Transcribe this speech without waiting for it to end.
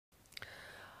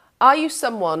Are you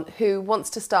someone who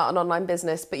wants to start an online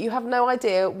business, but you have no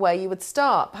idea where you would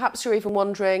start? Perhaps you're even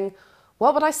wondering,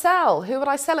 what would I sell? Who would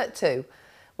I sell it to?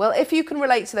 Well, if you can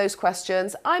relate to those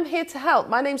questions, I'm here to help.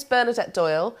 My name's Bernadette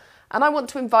Doyle, and I want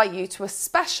to invite you to a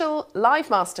special live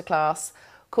masterclass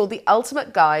called The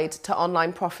Ultimate Guide to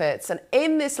Online Profits. And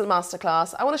in this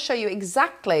masterclass, I want to show you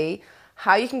exactly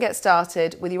how you can get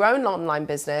started with your own online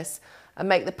business and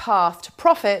make the path to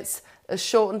profits as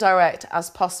short and direct as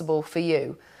possible for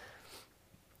you.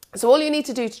 So all you need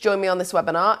to do to join me on this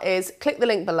webinar is click the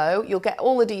link below. You'll get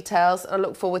all the details, and I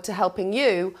look forward to helping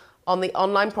you on the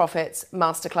Online Profits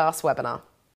Masterclass webinar.